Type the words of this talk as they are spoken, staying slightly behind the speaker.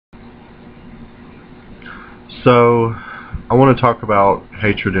So, I want to talk about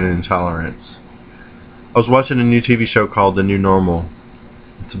hatred and intolerance. I was watching a new TV show called The New Normal.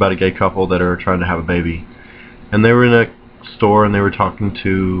 It's about a gay couple that are trying to have a baby. And they were in a store and they were talking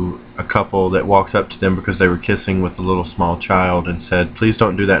to a couple that walked up to them because they were kissing with a little small child and said, "Please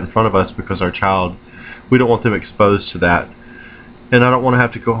don't do that in front of us because our child, we don't want them exposed to that. And I don't want to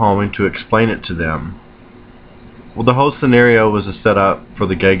have to go home and to explain it to them." Well, the whole scenario was a setup for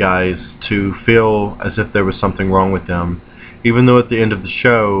the gay guys to feel as if there was something wrong with them, even though at the end of the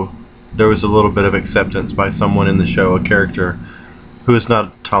show there was a little bit of acceptance by someone in the show, a character who is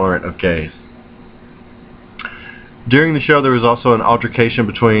not tolerant of gays. During the show there was also an altercation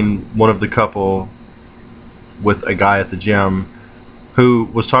between one of the couple with a guy at the gym who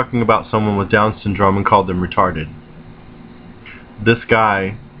was talking about someone with Down syndrome and called them retarded. This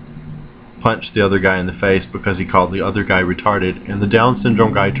guy punched the other guy in the face because he called the other guy retarded, and the Down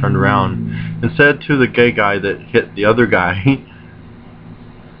syndrome guy turned around and said to the gay guy that hit the other guy,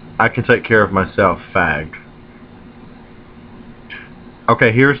 "I can take care of myself, fag."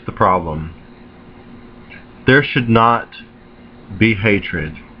 Okay, here's the problem. There should not be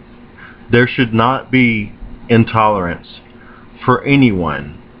hatred. There should not be intolerance for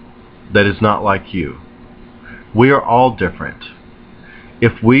anyone that is not like you. We are all different.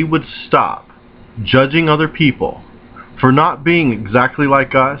 If we would stop judging other people for not being exactly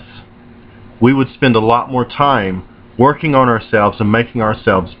like us, we would spend a lot more time working on ourselves and making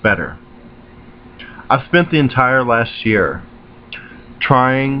ourselves better. I've spent the entire last year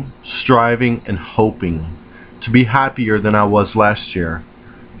trying, striving, and hoping to be happier than I was last year,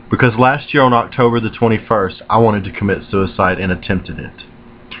 because last year on October the 21st I wanted to commit suicide and attempted it.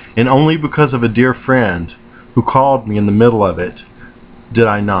 And only because of a dear friend who called me in the middle of it did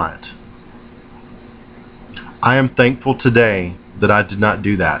I not. I am thankful today that I did not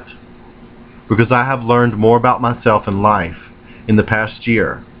do that, because I have learned more about myself and life in the past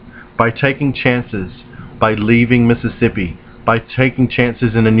year by taking chances, by leaving Mississippi, by taking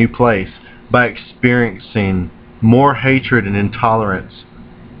chances in a new place, by experiencing more hatred and intolerance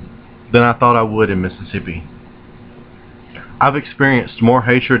than I thought I would in Mississippi. I've experienced more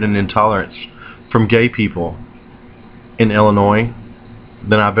hatred and intolerance from gay people in Illinois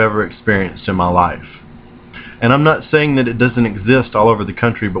than I've ever experienced in my life. And I'm not saying that it doesn't exist all over the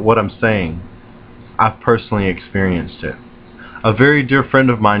country, but what I'm saying, I've personally experienced it. A very dear friend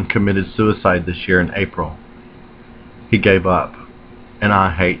of mine committed suicide this year in April. He gave up, and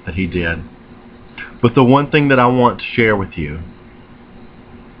I hate that he did. But the one thing that I want to share with you,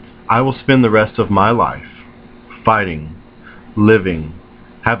 I will spend the rest of my life fighting, living,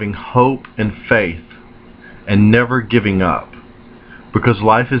 having hope and faith, and never giving up. Because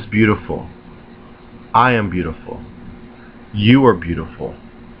life is beautiful. I am beautiful. You are beautiful.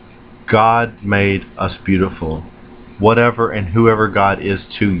 God made us beautiful. Whatever and whoever God is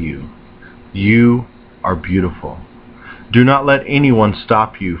to you, you are beautiful. Do not let anyone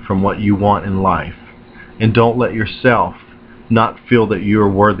stop you from what you want in life. And don't let yourself not feel that you are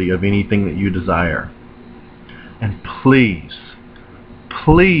worthy of anything that you desire. And please,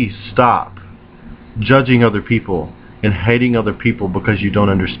 please stop judging other people and hating other people because you don't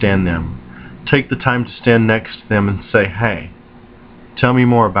understand them. Take the time to stand next to them and say, "Hey, tell me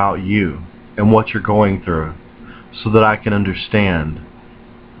more about you and what you're going through so that I can understand."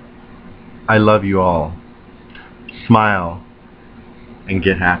 I love you all. Smile and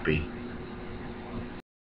get happy.